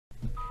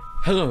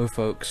Hello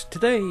folks,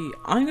 today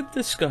I'm going to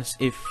discuss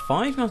if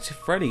Five Nights at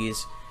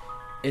Freddy's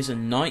is a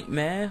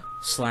nightmare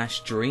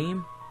slash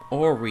dream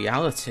or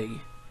reality.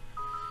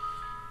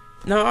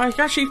 Now I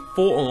actually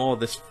thought a lot of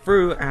this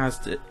through, as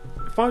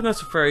Five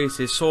Nights at Freddy's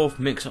is sort of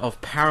a mix of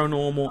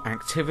paranormal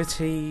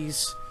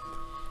activities,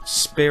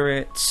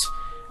 spirits,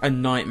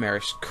 and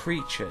nightmarish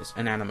creatures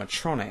and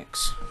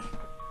animatronics.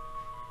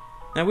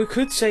 Now we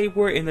could say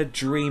we're in a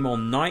dream or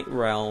night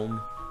realm,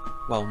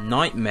 well,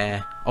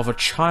 nightmare of a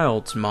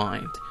child's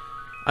mind.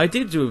 I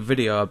did do a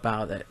video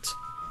about it.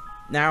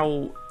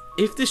 Now,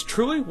 if this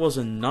truly was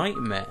a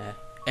nightmare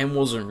and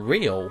wasn't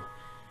real,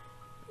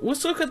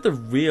 let's look at the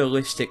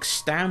realistic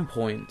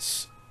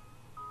standpoints.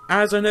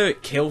 As I know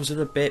it kills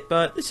it a bit,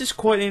 but this is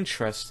quite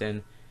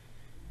interesting.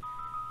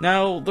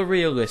 Now, the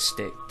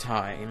realistic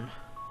time.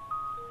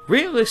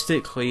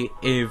 Realistically,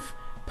 if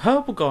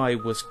Purple Guy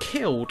was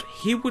killed,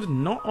 he would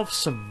not have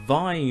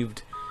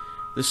survived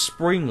the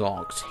spring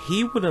locks.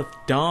 He would have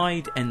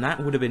died, and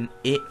that would have been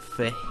it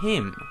for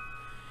him.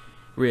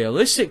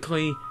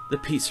 Realistically, the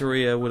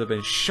pizzeria would have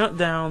been shut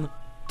down,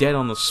 dead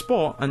on the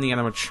spot, and the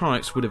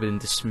animatronics would have been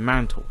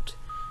dismantled.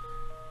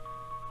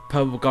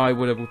 Purple Guy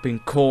would have been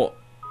caught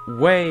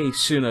way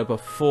sooner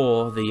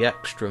before the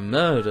extra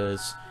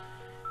murders,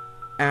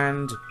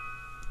 and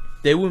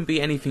there wouldn't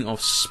be anything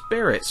of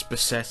spirits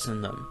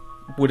besetting them.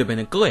 Would have been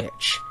a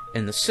glitch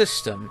in the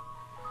system,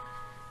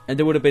 and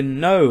there would have been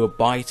no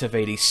Bite of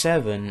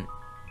 87,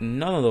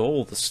 none of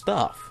all the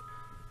stuff.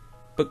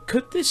 But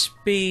could this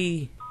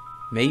be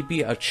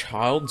maybe a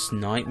child's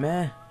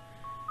nightmare?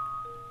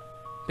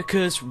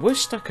 Because we're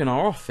stuck in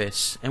our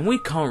office and we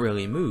can't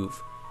really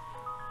move.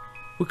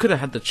 We could have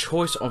had the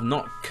choice of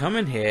not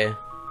coming here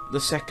the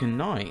second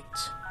night.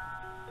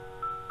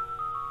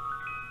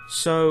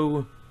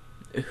 So,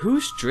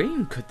 whose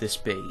dream could this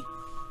be?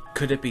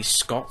 Could it be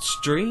Scott's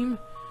dream?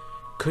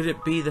 Could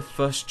it be the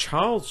first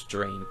child's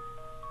dream?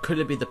 Could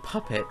it be the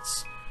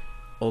puppets?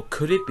 Or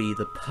could it be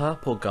the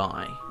Purple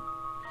Guy?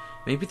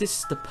 Maybe this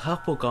is the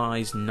Purple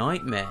Guy's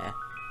nightmare.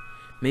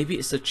 Maybe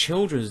it's the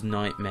children's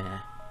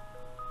nightmare.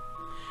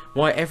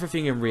 Why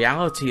everything in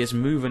reality is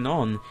moving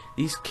on,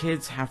 these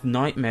kids have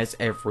nightmares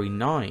every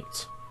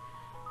night.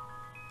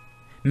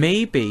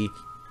 Maybe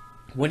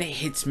when it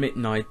hits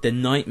midnight, the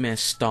nightmare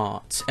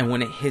starts, and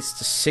when it hits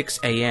to 6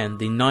 AM,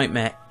 the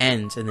nightmare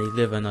ends and they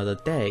live another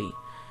day.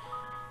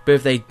 But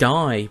if they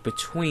die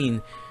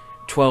between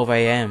 12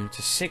 AM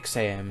to 6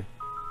 AM,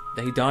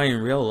 they die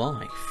in real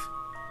life.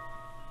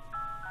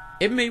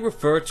 It may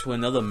refer to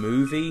another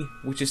movie,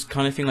 which is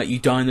kind of thing like you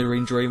die in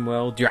the dream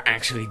world, you're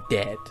actually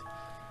dead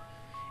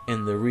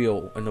in the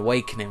real and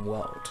awakening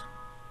world.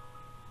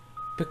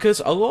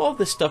 Because a lot of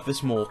this stuff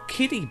is more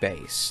kiddie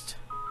based.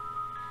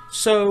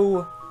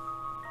 So,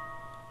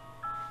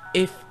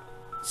 if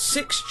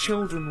 6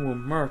 children were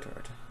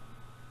murdered,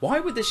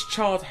 why would this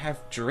child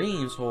have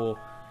dreams or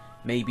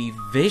maybe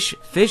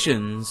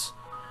visions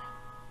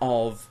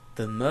of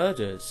the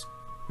murders?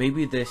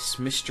 Maybe this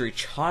mystery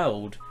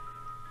child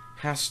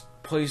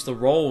plays the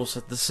roles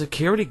of the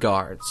security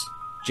guards.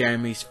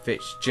 Jeremy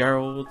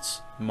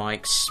Fitzgerald's,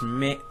 Mike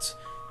Smith,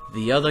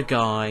 the other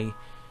guy,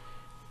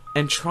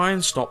 and try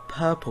and stop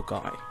Purple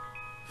Guy,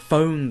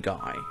 Phone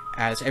Guy,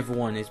 as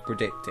everyone is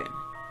predicting,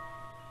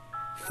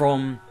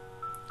 from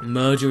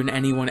murdering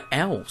anyone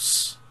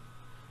else.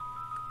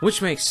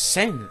 Which makes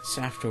sense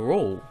after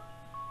all.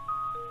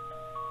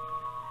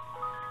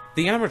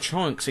 The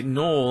animatronics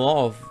ignore a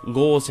lot of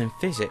laws in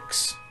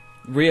physics.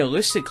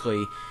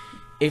 Realistically,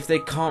 if they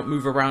can't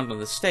move around on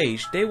the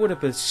stage, they would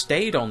have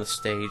stayed on the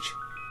stage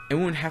and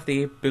wouldn't have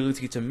the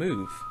ability to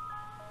move.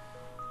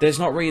 There's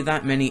not really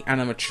that many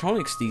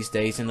animatronics these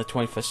days in the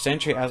 21st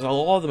century, as a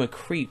lot of them are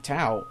creeped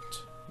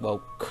out. Well,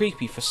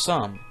 creepy for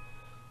some.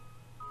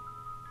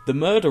 The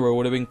murderer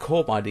would have been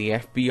caught by the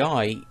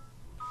FBI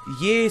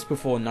years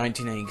before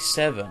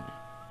 1987.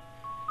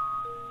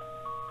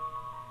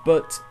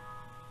 But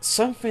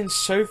something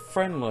so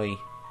friendly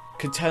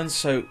could turn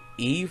so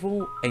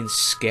evil and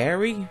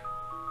scary?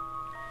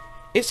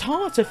 It's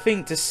hard to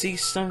think to see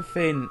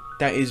something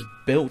that is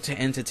built to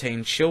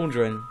entertain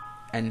children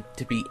and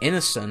to be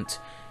innocent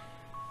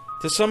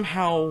to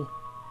somehow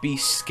be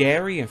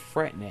scary and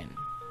threatening.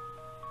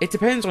 It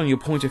depends on your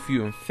point of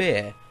view and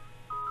fear.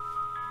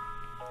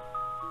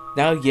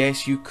 Now,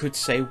 yes, you could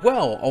say,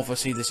 well,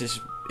 obviously this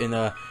is in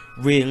a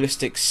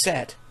realistic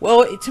set.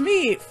 Well, to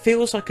me, it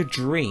feels like a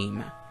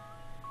dream.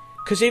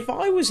 Because if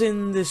I was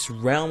in this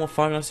realm of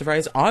Five Nights at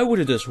Freddy's, I would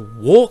have just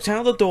walked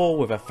out the door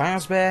with a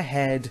Fazbear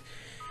head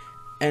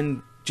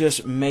and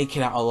just make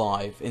it out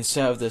alive,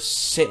 instead of just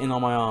sitting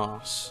on my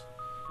ass.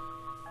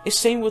 It's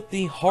same with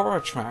the horror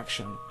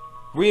attraction.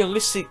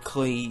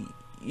 Realistically,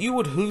 you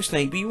would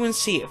hallucinate, but you wouldn't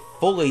see it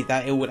fully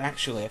that it would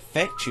actually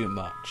affect you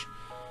much.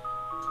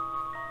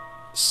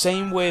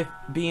 Same with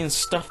being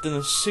stuffed in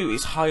a suit.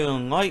 It's highly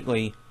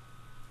unlikely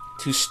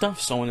to stuff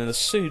someone in a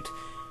suit,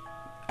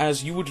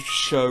 as you would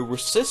show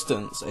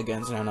resistance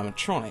against an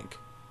animatronic.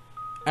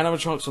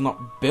 Animatronics are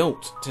not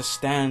built to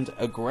stand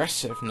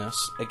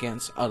aggressiveness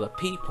against other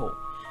people.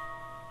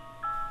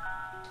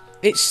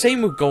 It's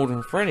same with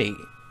Golden Freddy.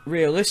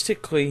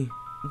 Realistically,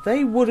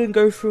 they wouldn't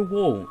go through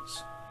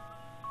walls.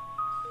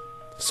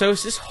 So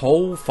is this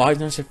whole Five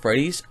Nights at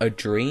Freddy's a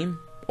dream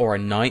or a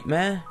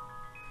nightmare?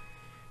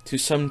 To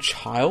some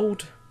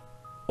child?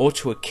 Or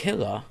to a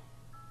killer?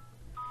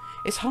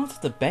 It's hard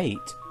to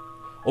debate.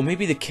 Or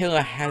maybe the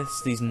killer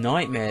has these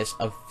nightmares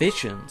of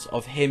visions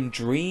of him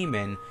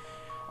dreaming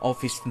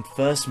of his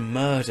first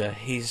murder,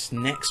 his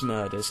next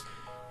murders,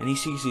 and he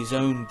sees his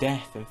own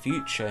death and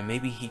future, and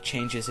maybe he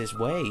changes his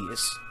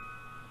ways.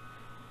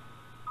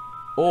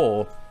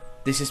 Or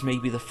this is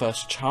maybe the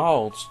first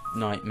child's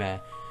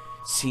nightmare,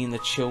 seeing the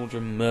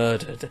children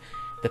murdered,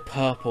 the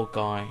purple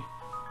guy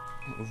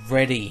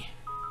ready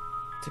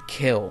to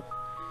kill,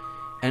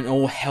 and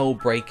all hell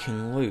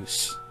breaking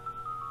loose.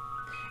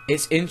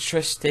 It's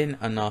interesting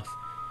enough.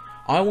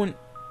 I want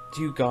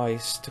you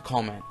guys to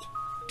comment.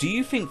 Do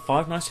you think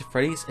Five Nights at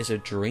Freddy's is a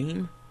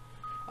dream?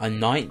 A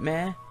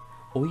nightmare?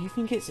 Or you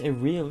think it's a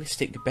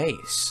realistic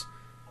base?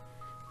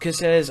 Because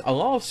there's a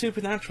lot of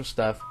supernatural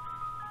stuff.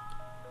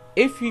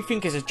 If you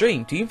think it's a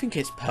dream, do you think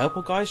it's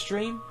Purple Guy's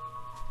dream?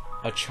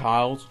 A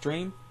child's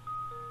dream?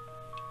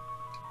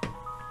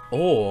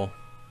 Or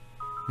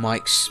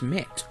Mike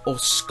Smith or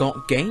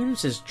Scott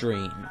Gaines'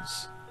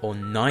 dreams? Or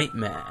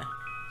nightmares?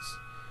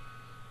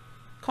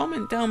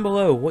 Comment down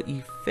below what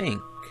you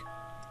think.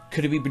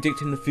 Could it be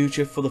predicting the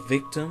future for the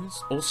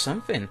victims or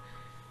something?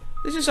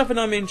 This is something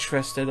I'm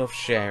interested of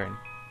sharing.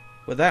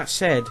 With that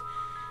said,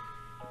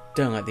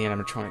 don't let the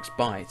animatronics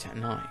bite at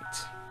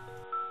night.